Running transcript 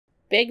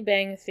Big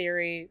Bang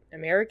Theory,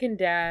 American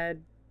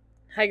Dad,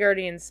 High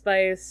Guardian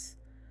Spice,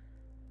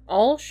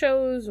 all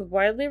shows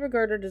widely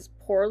regarded as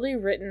poorly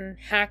written,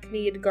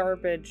 hackneyed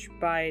garbage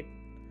by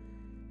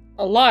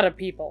a lot of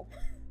people.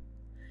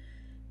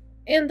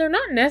 And they're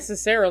not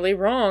necessarily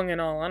wrong,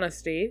 in all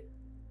honesty.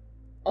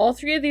 All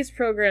three of these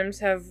programs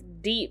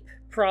have deep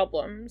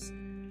problems,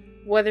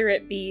 whether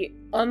it be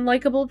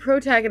unlikable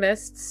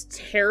protagonists,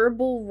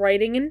 terrible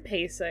writing and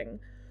pacing,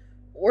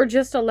 or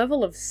just a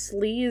level of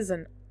sleaze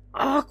and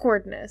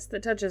awkwardness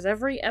that touches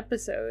every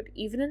episode,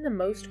 even in the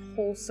most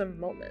wholesome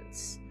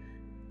moments.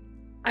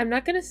 I'm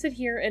not going to sit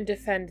here and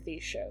defend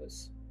these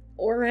shows,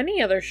 or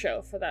any other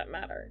show for that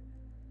matter,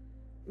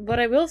 but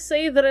I will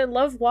say that I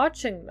love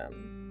watching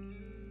them.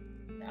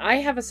 I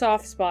have a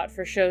soft spot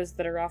for shows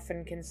that are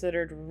often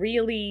considered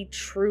really,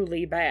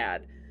 truly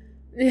bad.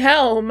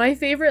 Hell, my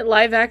favorite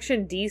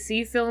live-action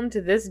DC film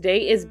to this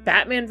day is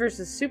Batman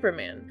vs.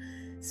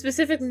 Superman,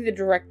 specifically the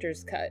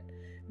director's cut,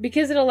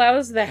 because it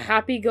allows the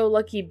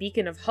happy-go-lucky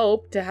beacon of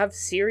hope to have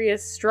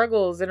serious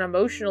struggles and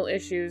emotional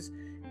issues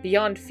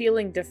beyond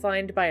feeling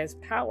defined by his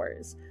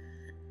powers.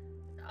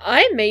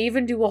 I may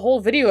even do a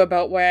whole video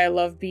about why I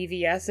love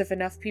BVS if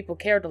enough people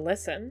care to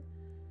listen.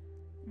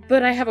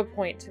 But I have a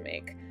point to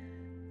make.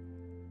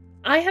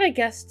 I had a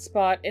guest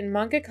spot in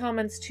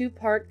MangaKamen's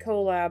 2-part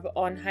collab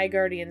on High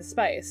Guardian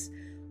Spice,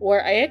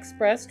 where I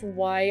expressed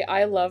why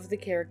I love the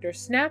character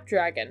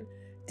Snapdragon,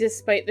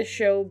 despite the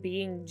show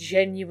being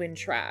genuine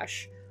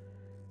trash.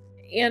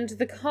 And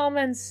the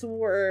comments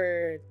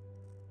were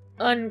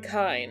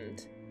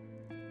unkind.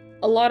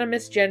 A lot of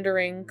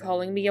misgendering,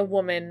 calling me a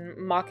woman,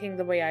 mocking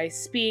the way I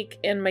speak,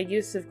 and my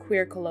use of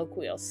queer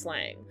colloquial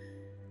slang.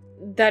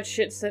 That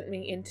shit sent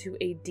me into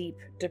a deep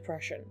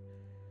depression.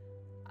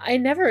 I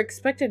never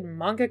expected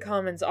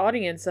MangaKamen's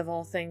audience, of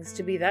all things,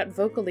 to be that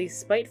vocally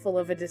spiteful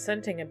of a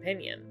dissenting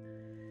opinion.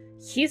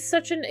 He's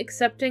such an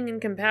accepting and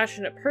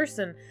compassionate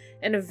person,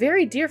 and a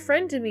very dear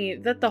friend to me,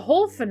 that the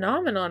whole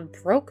phenomenon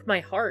broke my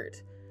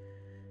heart.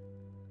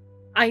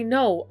 I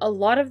know a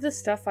lot of the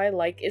stuff I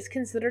like is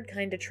considered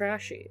kinda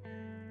trashy,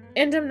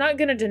 and I'm not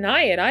gonna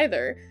deny it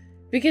either,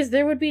 because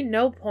there would be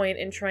no point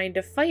in trying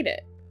to fight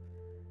it.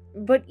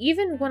 But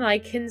even when I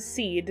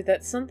concede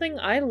that something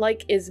I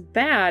like is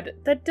bad,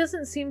 that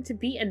doesn't seem to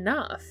be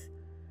enough.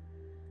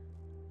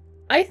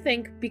 I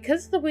think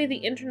because of the way the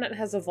internet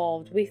has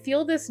evolved, we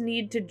feel this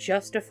need to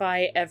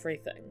justify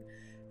everything.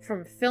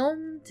 From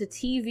film, to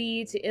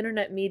TV, to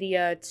internet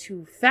media,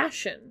 to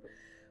fashion.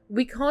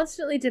 We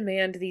constantly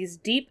demand these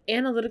deep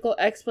analytical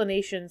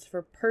explanations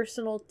for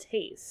personal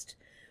taste.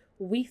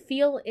 We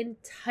feel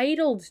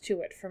entitled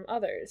to it from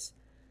others.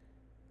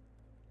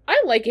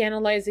 I like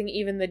analyzing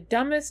even the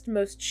dumbest,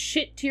 most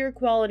shit-tier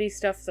quality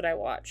stuff that I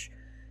watch,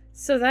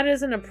 so that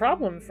isn't a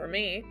problem for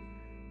me.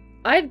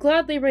 I'd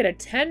gladly write a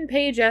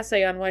 10-page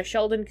essay on why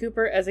Sheldon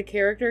Cooper as a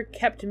character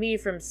kept me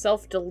from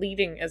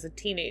self-deleting as a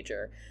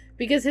teenager,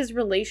 because his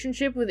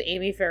relationship with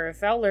Amy Farrah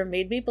Fowler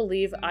made me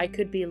believe I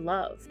could be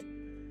loved.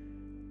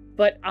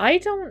 But I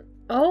don't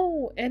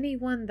owe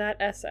anyone that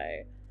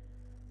essay.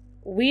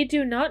 We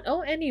do not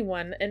owe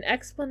anyone an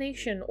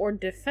explanation or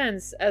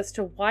defense as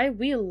to why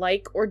we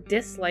like or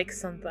dislike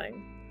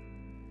something.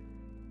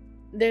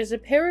 There's a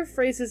pair of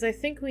phrases I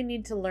think we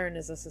need to learn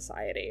as a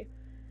society.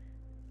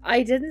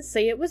 I didn't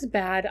say it was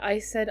bad, I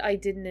said I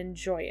didn't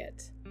enjoy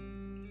it.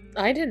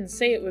 I didn't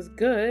say it was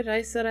good,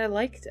 I said I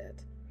liked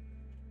it.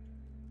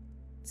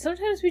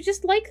 Sometimes we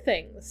just like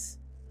things.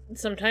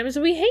 Sometimes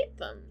we hate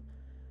them.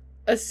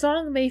 A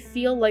song may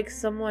feel like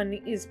someone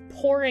is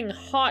pouring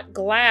hot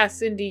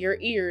glass into your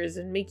ears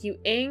and make you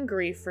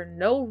angry for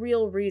no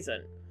real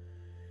reason.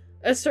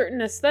 A certain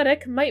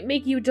aesthetic might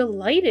make you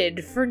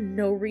delighted for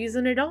no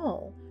reason at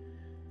all.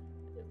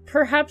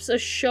 Perhaps a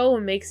show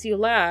makes you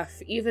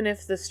laugh, even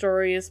if the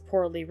story is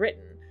poorly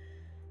written.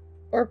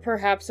 Or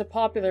perhaps a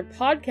popular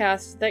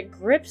podcast that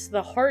grips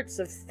the hearts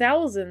of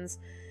thousands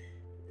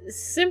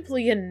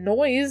simply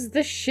annoys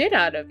the shit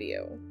out of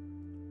you.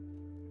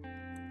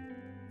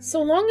 So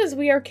long as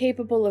we are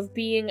capable of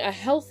being a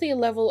healthy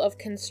level of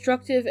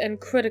constructive and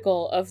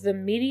critical of the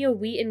media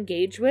we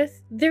engage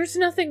with, there's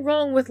nothing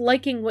wrong with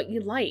liking what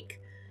you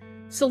like.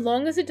 So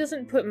long as it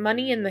doesn't put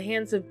money in the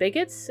hands of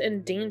bigots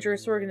and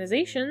dangerous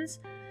organizations,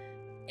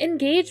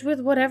 engage with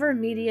whatever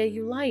media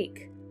you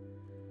like.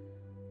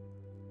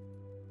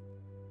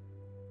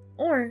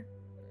 Or,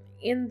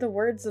 in the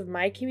words of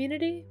my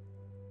community,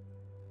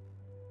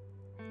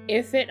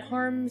 if it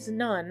harms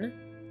none,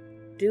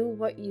 do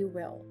what you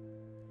will.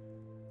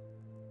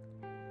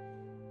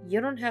 You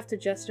don't have to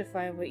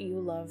justify what you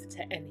love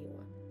to anyone.